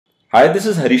Hi, this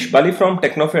is Harish Bali from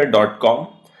Technofare.com.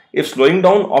 If slowing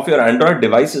down of your Android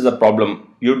device is a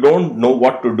problem, you don't know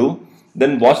what to do,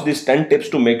 then watch these 10 tips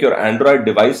to make your Android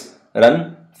device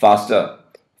run faster.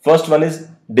 First one is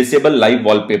disable live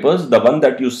wallpapers. The one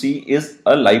that you see is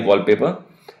a live wallpaper.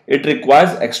 It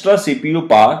requires extra CPU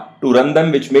power to run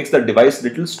them, which makes the device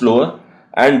little slower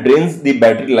and drains the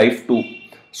battery life too.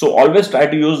 So always try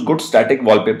to use good static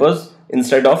wallpapers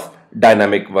instead of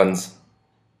dynamic ones.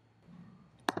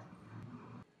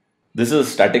 This is a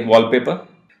static wallpaper.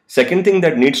 Second thing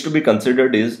that needs to be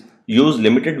considered is use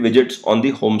limited widgets on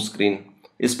the home screen,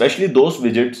 especially those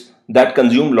widgets that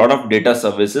consume a lot of data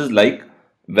services like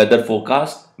weather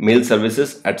forecast, mail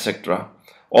services, etc.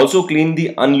 Also clean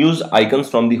the unused icons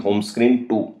from the home screen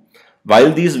too.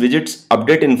 While these widgets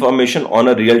update information on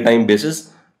a real-time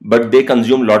basis, but they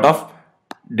consume a lot of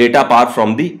data power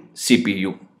from the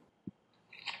CPU.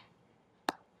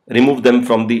 Remove them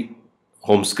from the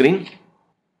home screen.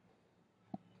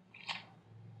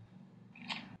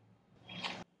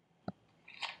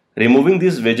 Removing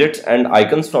these widgets and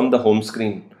icons from the home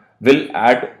screen will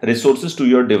add resources to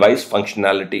your device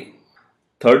functionality.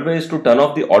 Third way is to turn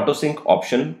off the auto sync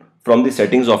option from the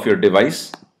settings of your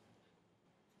device.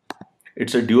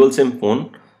 It's a dual SIM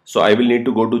phone, so I will need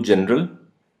to go to General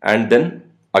and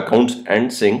then Accounts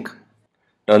and Sync.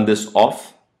 Turn this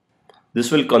off.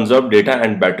 This will conserve data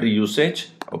and battery usage.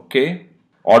 Okay.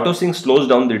 Auto sync slows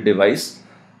down the device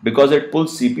because it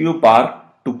pulls CPU power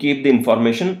to keep the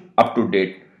information up to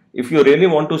date. If you really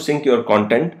want to sync your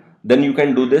content, then you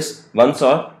can do this once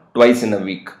or twice in a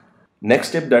week.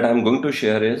 Next tip that I'm going to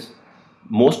share is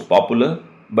most popular,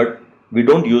 but we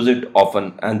don't use it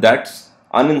often, and that's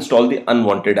uninstall the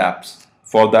unwanted apps.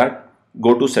 For that,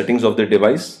 go to settings of the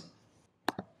device,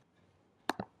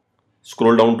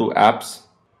 scroll down to apps,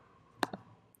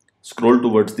 scroll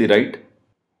towards the right,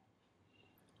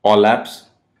 all apps,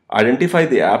 identify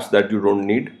the apps that you don't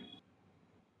need.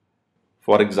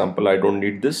 For example, I don't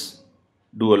need this.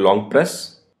 Do a long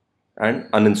press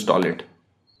and uninstall it.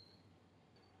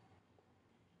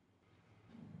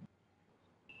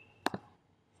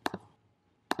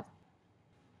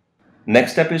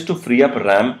 Next step is to free up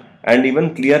RAM and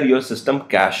even clear your system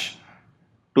cache.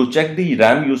 To check the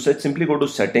RAM usage, simply go to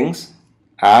Settings,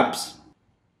 Apps,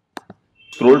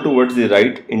 scroll towards the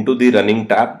right into the Running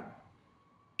tab,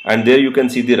 and there you can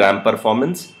see the RAM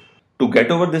performance. To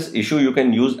get over this issue, you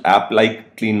can use app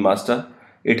like Clean Master.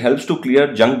 It helps to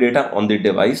clear junk data on the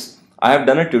device. I have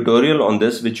done a tutorial on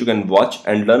this which you can watch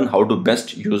and learn how to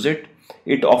best use it.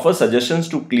 It offers suggestions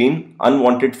to clean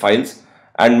unwanted files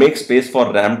and make space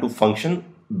for RAM to function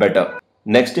better.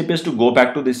 Next tip is to go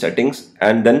back to the settings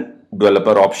and then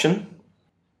developer option.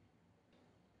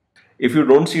 If you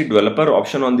don't see developer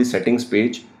option on the settings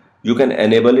page, you can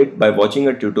enable it by watching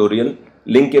a tutorial.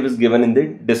 Link is given in the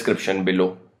description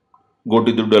below. Go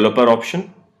to the developer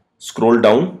option, scroll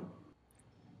down,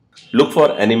 look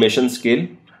for animation scale.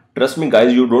 Trust me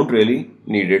guys, you don't really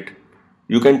need it.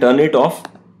 You can turn it off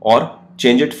or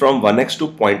change it from 1x to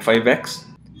 0.5x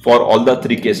for all the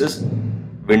three cases: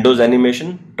 Windows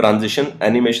animation, transition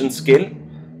animation scale,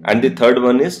 and the third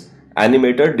one is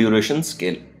animator duration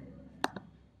scale.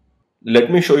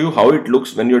 Let me show you how it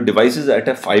looks when your device is at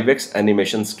a 5x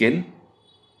animation scale.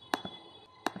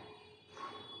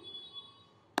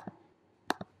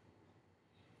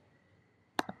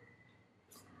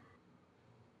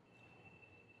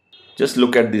 Just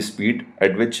look at the speed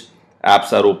at which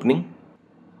apps are opening.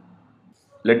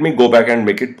 Let me go back and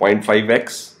make it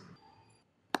 0.5x.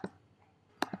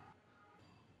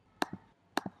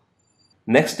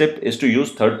 Next step is to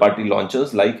use third-party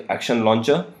launchers like Action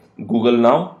Launcher, Google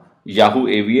Now, Yahoo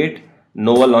Aviate,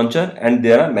 Nova Launcher, and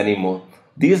there are many more.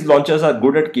 These launchers are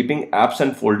good at keeping apps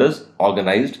and folders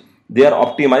organized. They are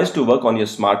optimized to work on your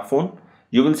smartphone.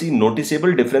 You will see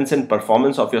noticeable difference in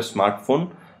performance of your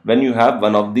smartphone when you have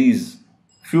one of these.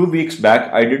 Few weeks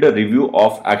back, I did a review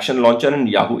of Action Launcher and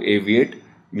Yahoo Aviate.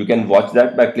 You can watch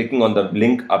that by clicking on the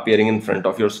link appearing in front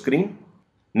of your screen.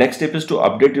 Next step is to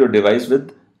update your device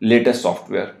with latest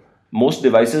software. Most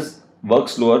devices work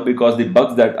slower because the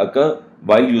bugs that occur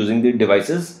while using the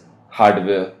device's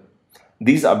hardware.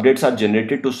 These updates are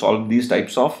generated to solve these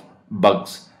types of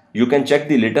bugs. You can check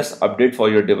the latest update for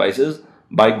your devices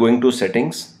by going to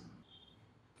Settings,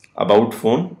 About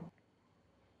Phone.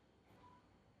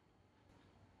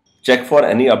 Check for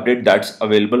any update that's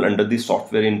available under the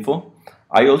software info.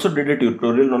 I also did a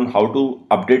tutorial on how to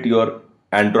update your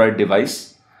Android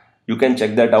device. You can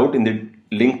check that out in the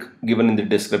link given in the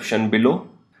description below.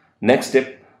 Next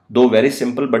step, though very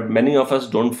simple but many of us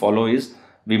don't follow, is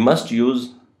we must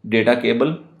use data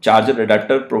cable charger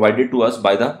adapter provided to us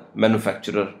by the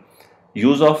manufacturer.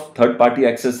 Use of third-party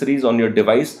accessories on your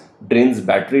device drains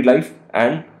battery life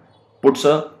and puts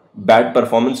a bad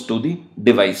performance to the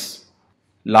device.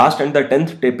 Last and the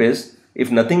 10th tip is,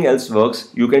 if nothing else works,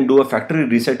 you can do a factory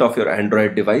reset of your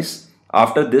Android device.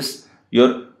 After this,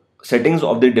 your settings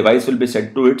of the device will be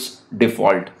set to its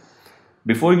default.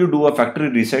 Before you do a factory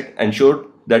reset, ensure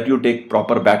that you take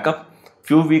proper backup.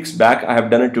 Few weeks back, I have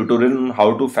done a tutorial on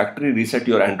how to factory reset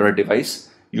your Android device.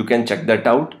 You can check that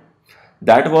out.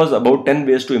 That was about 10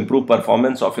 ways to improve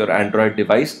performance of your Android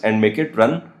device and make it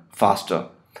run faster.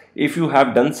 If you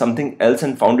have done something else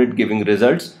and found it giving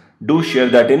results, do share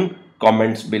that in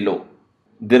comments below.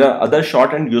 There are other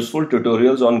short and useful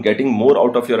tutorials on getting more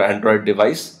out of your Android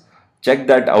device. Check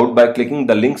that out by clicking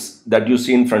the links that you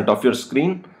see in front of your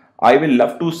screen. I will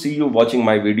love to see you watching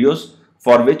my videos,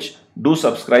 for which do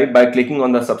subscribe by clicking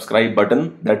on the subscribe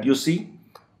button that you see.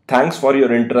 Thanks for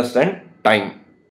your interest and time.